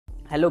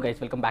Hello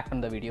guys, welcome back to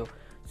the video.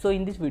 So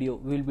in this video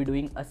we will be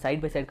doing a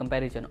side-by-side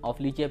comparison of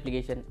Litchi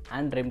application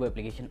and Rainbow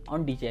application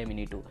on DJI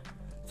MINI 2.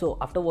 So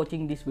after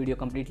watching this video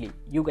completely,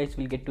 you guys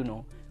will get to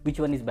know which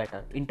one is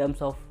better in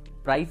terms of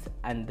price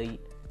and the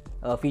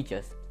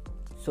features.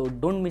 So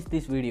don't miss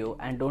this video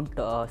and don't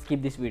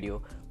skip this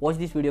video. Watch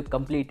this video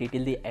completely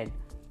till the end.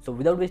 So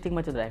without wasting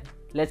much of time,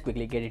 let's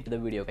quickly get into the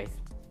video guys.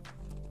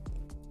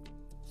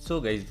 So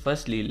guys,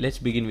 firstly let's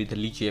begin with the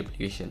Litchi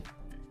application.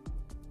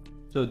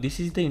 So this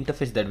is the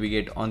interface that we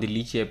get on the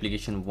Litchi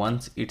application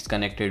once it's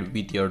connected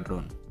with your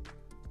drone.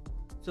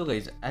 So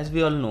guys, as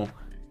we all know,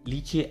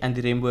 Litchi and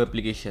the Rainbow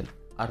application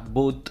are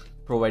both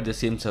provide the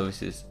same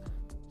services.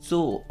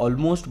 So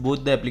almost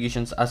both the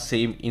applications are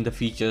same in the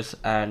features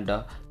and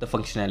the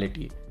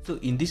functionality. So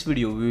in this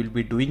video we will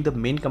be doing the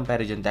main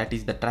comparison, that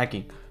is the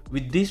tracking.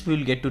 With this we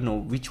will get to know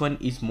which one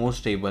is more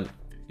stable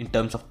in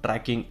terms of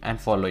tracking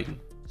and following.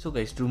 So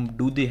guys, to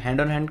do the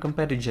hand-on-hand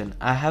comparison,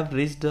 I have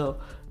raised the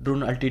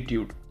drone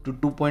altitude to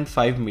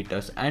 2.5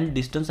 meters and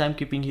distance I am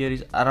keeping here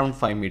is around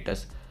 5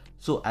 meters.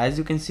 So as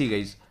you can see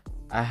guys,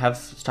 I have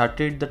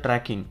started the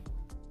tracking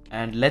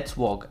and let's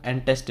walk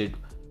and test it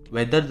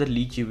whether the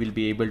Litchi will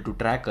be able to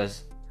track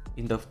us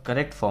in the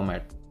correct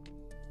format.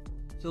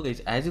 So guys,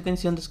 as you can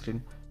see on the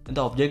screen, when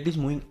the object is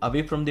moving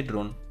away from the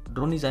drone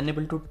is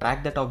unable to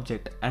track that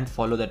object and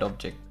follow that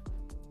object.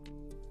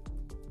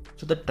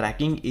 So the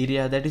tracking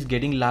area that is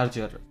getting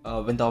larger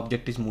when the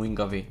object is moving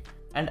away,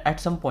 and at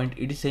some point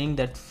it is saying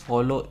that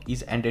follow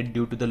is ended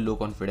due to the low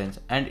confidence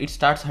and it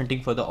starts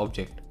hunting for the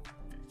object.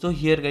 So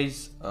here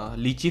guys,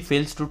 Litchi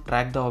fails to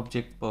track the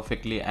object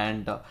perfectly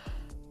and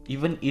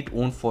even it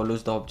won't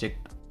follows the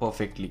object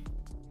perfectly.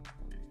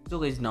 So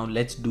guys, now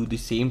let's do the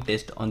same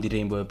test on the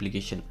Rainbow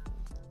application.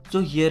 So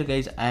here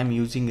guys, I am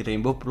using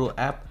Rainbow Pro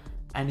app,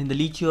 and in the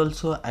Litchi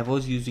also I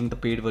was using the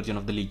paid version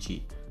of the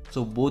Litchi.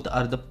 So both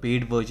are the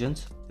paid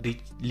versions,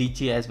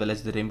 Litchi as well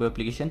as the Rainbow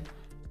application.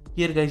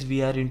 Here guys,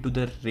 we are into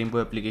the Rainbow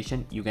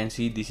application. You can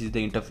see this is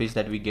the interface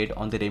that we get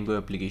on the Rainbow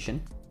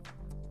application.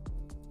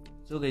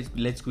 So guys,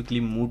 let's quickly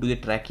move to the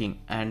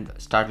tracking and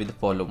start with the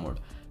follow mode.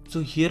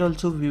 So here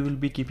also we will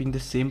be keeping the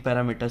same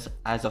parameters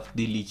as of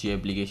the Litchi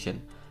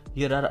application.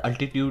 Here our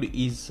altitude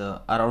is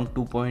around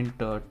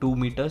 2.2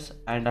 meters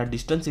and our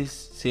distance is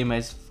same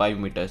as 5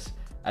 meters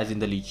as in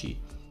the Litchi.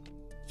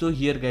 So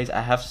here guys,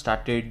 I have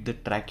started the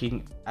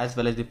tracking as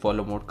well as the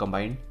follow mode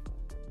combined.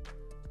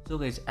 So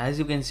guys, as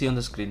you can see on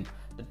the screen,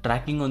 the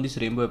tracking on this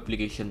Rainbow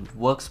application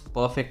works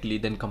perfectly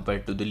than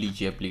compared to the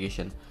Litchi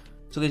application.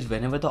 So guys,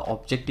 whenever the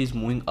object is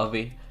moving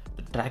away,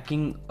 the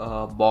tracking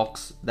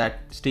box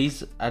that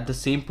stays at the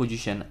same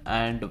position,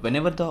 and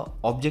whenever the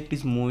object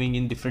is moving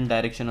in different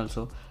direction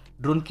also,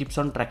 drone keeps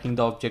on tracking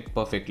the object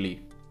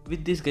perfectly.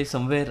 With this guys,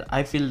 somewhere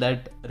I feel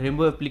that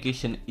Rainbow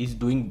application is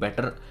doing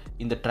better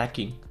in the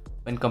tracking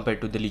when compared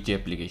to the Litchi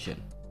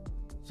application.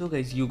 So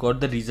guys, you got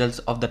the results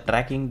of the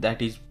tracking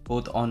that is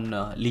both on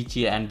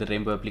Litchi and the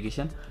Rainbow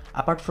application.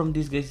 Apart from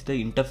this guys, the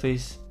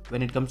interface,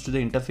 when it comes to the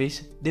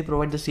interface, they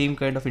provide the same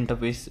kind of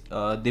interface.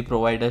 They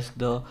provide us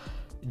the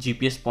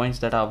GPS points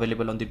that are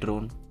available on the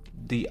drone,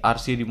 the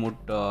RC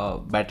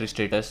remote battery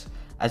status,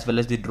 as well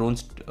as the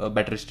drone's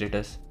battery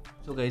status.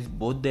 So guys,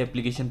 both the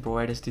application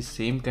provide us the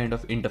same kind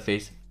of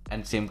interface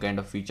and same kind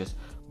of features.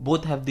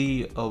 Both have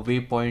the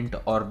waypoint,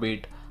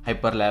 orbit,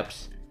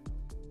 hyperlapse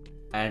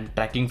and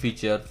tracking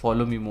feature,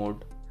 follow me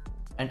mode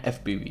and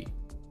FPV.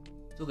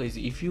 So guys,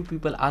 if you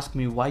people ask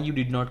me why you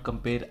did not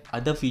compare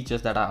other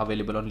features that are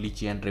available on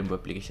Litchi and Rainbow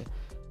application.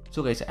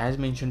 So guys, as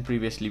mentioned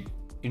previously,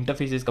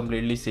 interface is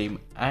completely same,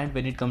 and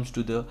when it comes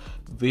to the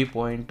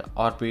waypoint,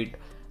 orbit,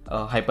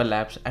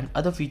 hyperlapse and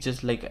other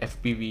features like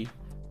FPV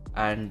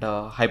and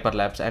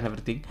hyperlapse and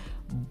everything,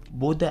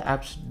 both the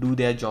apps do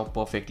their job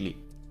perfectly,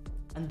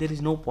 and there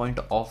is no point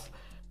of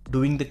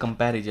doing the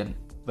comparison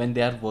when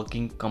they are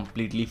working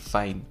completely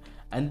fine.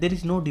 And there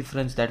is no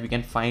difference that we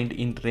can find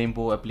in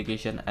Rainbow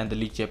application and the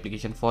Litchi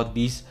application for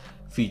these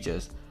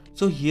features.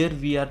 So here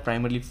we are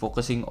primarily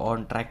focusing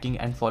on tracking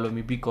and follow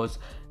me because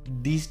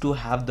these two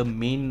have the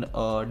main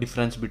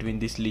difference between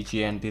this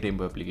Litchi and the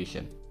Rainbow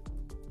application.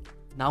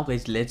 Now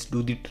guys, let's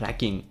do the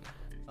tracking.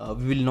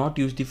 We will not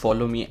use the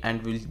follow me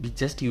and we'll be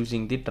just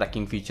using the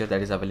tracking feature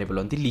that is available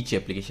on the Litchi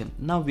application.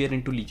 Now we are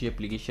into Litchi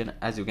application,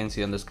 as you can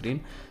see on the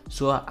screen.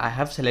 So I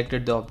have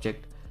selected the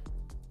object.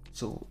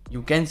 So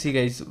you can see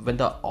guys, when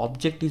the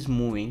object is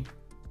moving,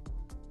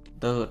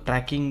 the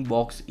tracking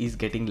box is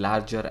getting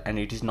larger and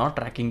it is not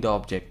tracking the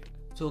object.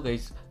 So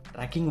guys,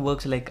 tracking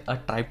works like a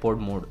tripod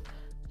mode.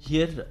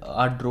 Here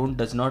our drone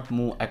does not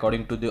move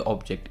according to the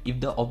object. If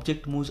the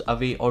object moves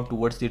away or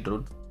towards the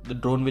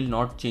drone will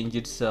not change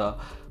its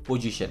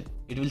position.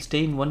 It will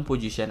stay in one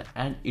position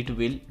and it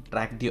will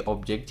track the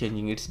object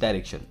changing its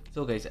direction.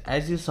 So guys,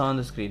 as you saw on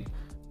the screen,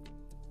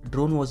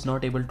 drone was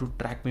not able to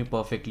track me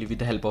perfectly with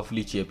the help of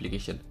Litchi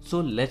application. So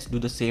let's do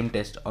the same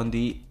test on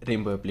the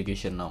Rainbow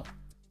application now.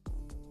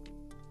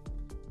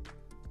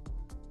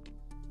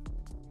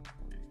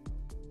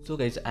 So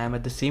guys, I am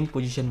at the same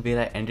position where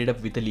I ended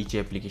up with the Litchi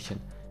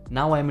application.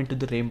 Now I am into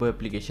the Rainbow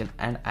application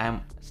and I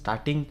am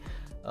starting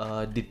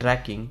the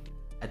tracking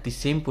at the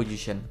same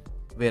position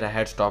where I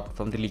had stopped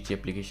from the Litchi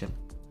application.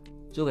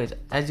 So guys,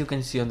 as you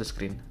can see on the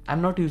screen,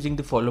 I'm not using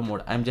the follow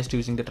mode, I'm just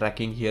using the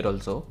tracking here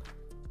also.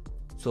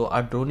 So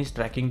our drone is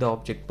tracking the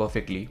object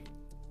perfectly.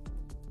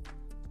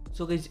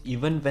 So guys,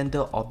 even when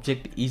the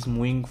object is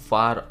moving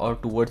far or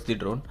towards the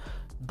drone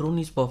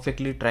is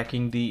perfectly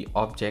tracking the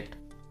object.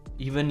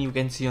 Even you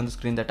can see on the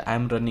screen that I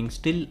am running,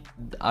 still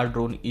our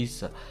drone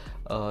is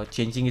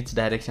changing its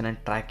direction and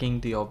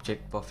tracking the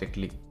object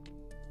perfectly.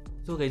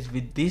 So guys,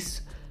 with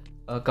this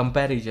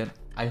comparison,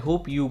 I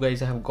hope you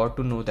guys have got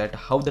to know that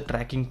how the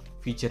tracking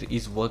feature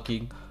is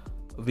working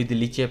with the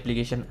Litchi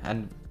application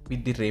and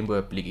with the Rainbow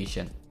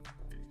application.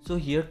 So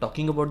here,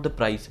 talking about the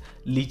price,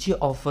 Litchi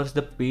offers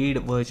the paid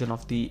version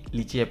of the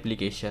Litchi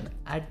application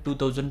at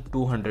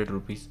 2200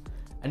 rupees,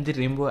 and the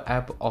Rainbow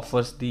app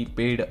offers the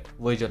paid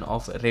version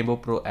of Rainbow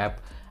Pro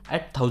app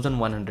at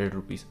 1100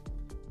 rupees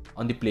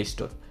on the Play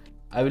Store.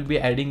 I will be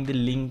adding the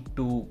link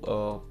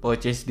to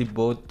purchase the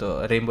both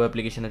Rainbow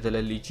application as well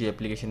as Litchi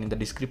application in the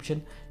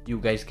description. You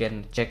guys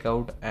can check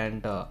out,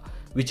 and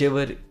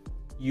whichever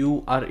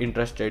you are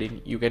interested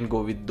in, you can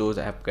go with those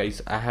app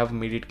guys. I have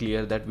made it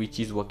clear that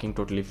which is working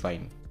totally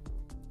fine.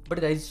 But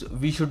guys,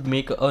 we should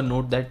make a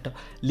note that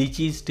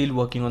Litchi is still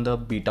working on the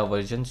beta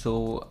version.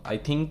 So I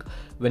think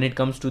when it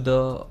comes to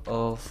the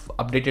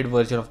updated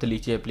version of the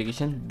Litchi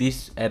application,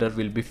 this error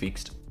will be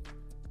fixed.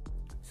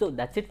 So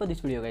that's it for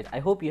this video guys. I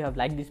hope you have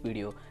liked this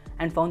video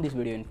and found this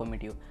video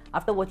informative.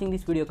 After watching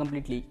this video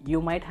completely,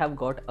 you might have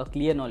got a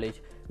clear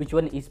knowledge which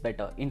one is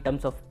better in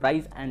terms of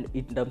price and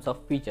in terms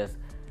of features.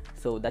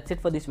 So that's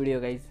it for this video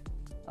guys.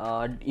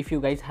 If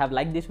you guys have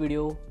liked this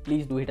video,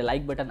 please do hit a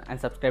like button and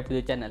subscribe to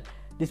the channel.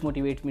 This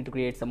motivates me to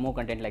create some more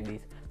content like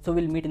this. So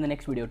we'll meet in the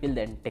next video. Till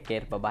then, take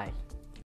care. Bye bye.